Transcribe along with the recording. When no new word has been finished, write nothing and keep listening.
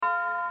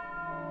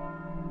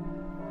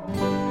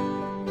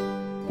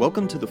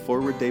Welcome to the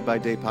Forward Day by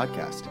Day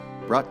podcast,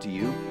 brought to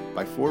you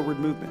by Forward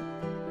Movement.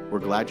 We're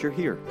glad you're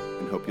here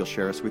and hope you'll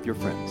share us with your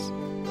friends.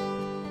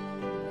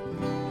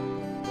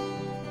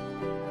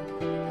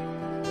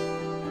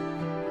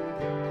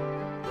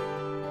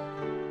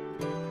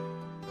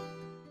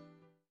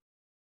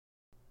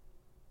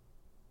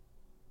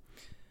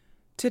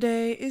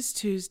 Today is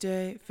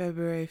Tuesday,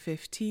 February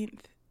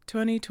 15th,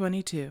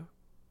 2022.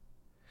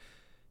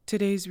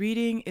 Today's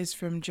reading is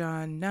from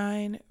John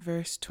 9,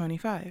 verse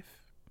 25.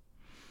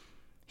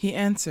 He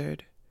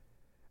answered,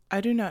 I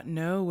do not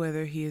know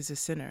whether he is a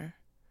sinner.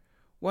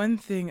 One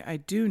thing I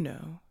do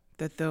know,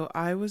 that though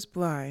I was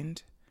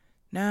blind,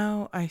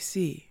 now I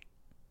see.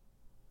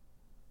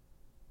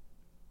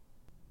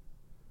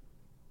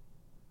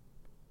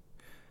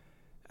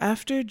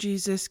 After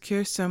Jesus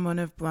cured someone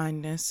of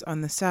blindness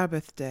on the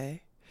Sabbath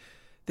day,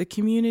 the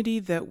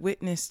community that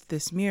witnessed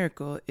this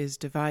miracle is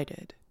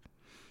divided.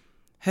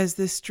 Has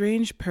this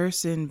strange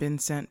person been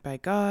sent by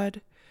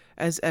God,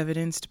 as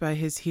evidenced by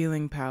his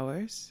healing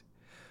powers?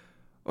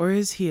 Or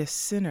is he a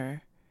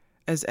sinner,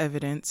 as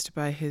evidenced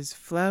by his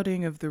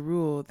flouting of the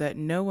rule that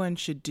no one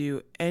should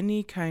do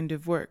any kind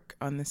of work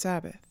on the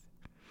Sabbath?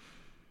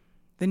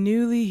 The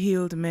newly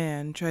healed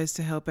man tries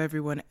to help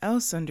everyone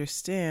else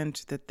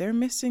understand that they're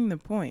missing the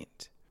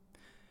point.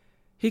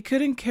 He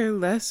couldn't care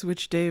less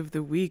which day of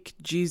the week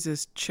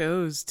Jesus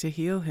chose to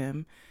heal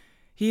him.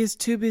 He is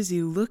too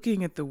busy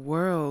looking at the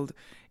world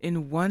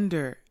in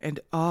wonder and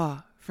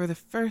awe for the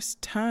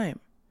first time.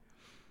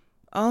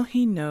 All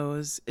he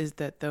knows is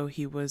that though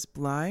he was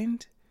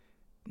blind,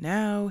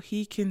 now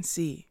he can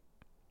see.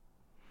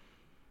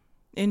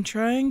 In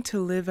trying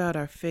to live out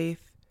our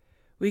faith,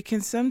 we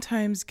can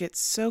sometimes get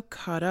so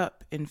caught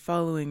up in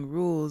following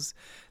rules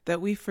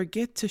that we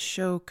forget to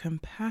show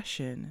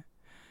compassion.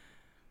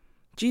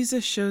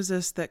 Jesus shows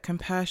us that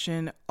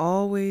compassion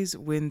always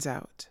wins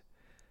out.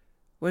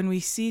 When we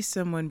see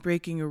someone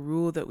breaking a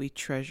rule that we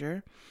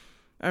treasure,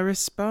 our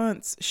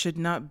response should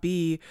not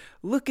be,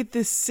 "Look at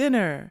this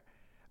sinner,"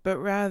 but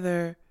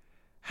rather,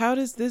 how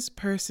does this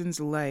person's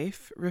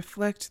life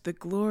reflect the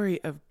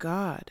glory of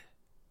God?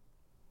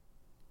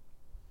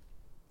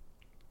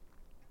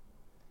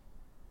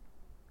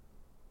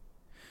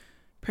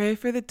 Pray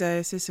for the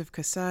Diocese of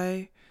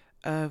Kasai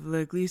of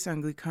l'Église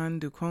Anglicane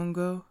du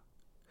Congo.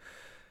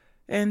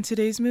 And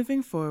today's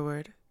moving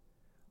forward,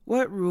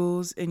 what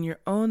rules in your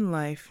own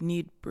life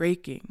need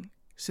breaking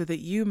so that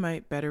you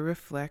might better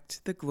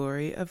reflect the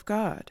glory of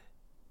God?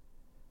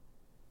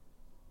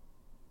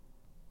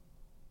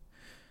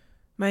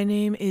 My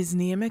name is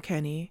Nia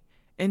McKenney,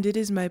 and it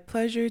is my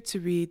pleasure to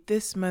read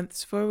this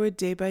month's Forward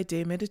Day by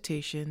Day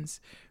Meditations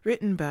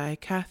written by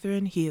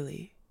Catherine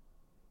Healy.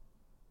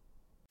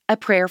 A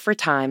prayer for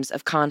times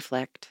of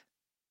conflict.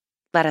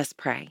 Let us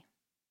pray.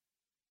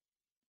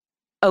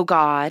 O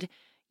God,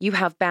 you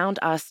have bound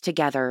us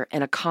together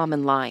in a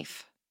common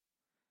life.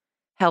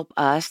 Help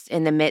us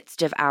in the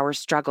midst of our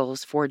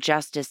struggles for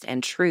justice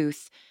and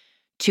truth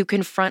to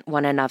confront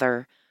one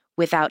another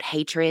without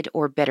hatred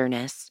or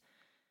bitterness,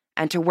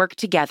 and to work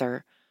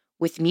together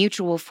with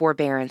mutual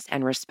forbearance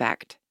and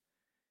respect.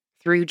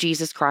 Through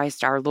Jesus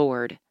Christ our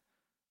Lord.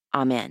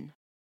 Amen.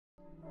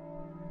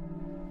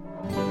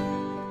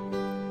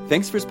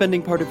 Thanks for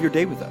spending part of your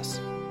day with us.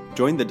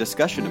 Join the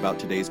discussion about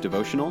today's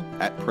devotional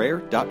at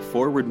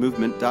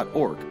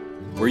prayer.forwardmovement.org,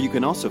 where you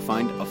can also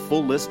find a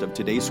full list of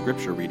today's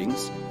scripture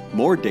readings,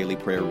 more daily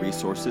prayer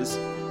resources,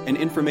 and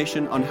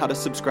information on how to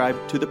subscribe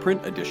to the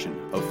print edition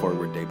of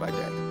Forward Day by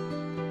Day.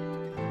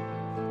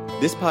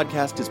 This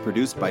podcast is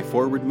produced by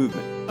Forward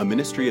Movement, a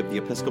ministry of the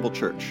Episcopal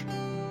Church.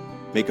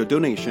 Make a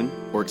donation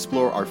or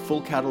explore our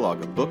full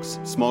catalog of books,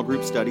 small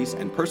group studies,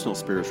 and personal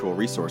spiritual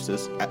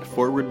resources at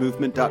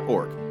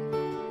forwardmovement.org.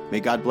 May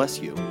God bless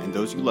you and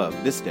those you love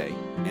this day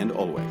and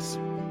always.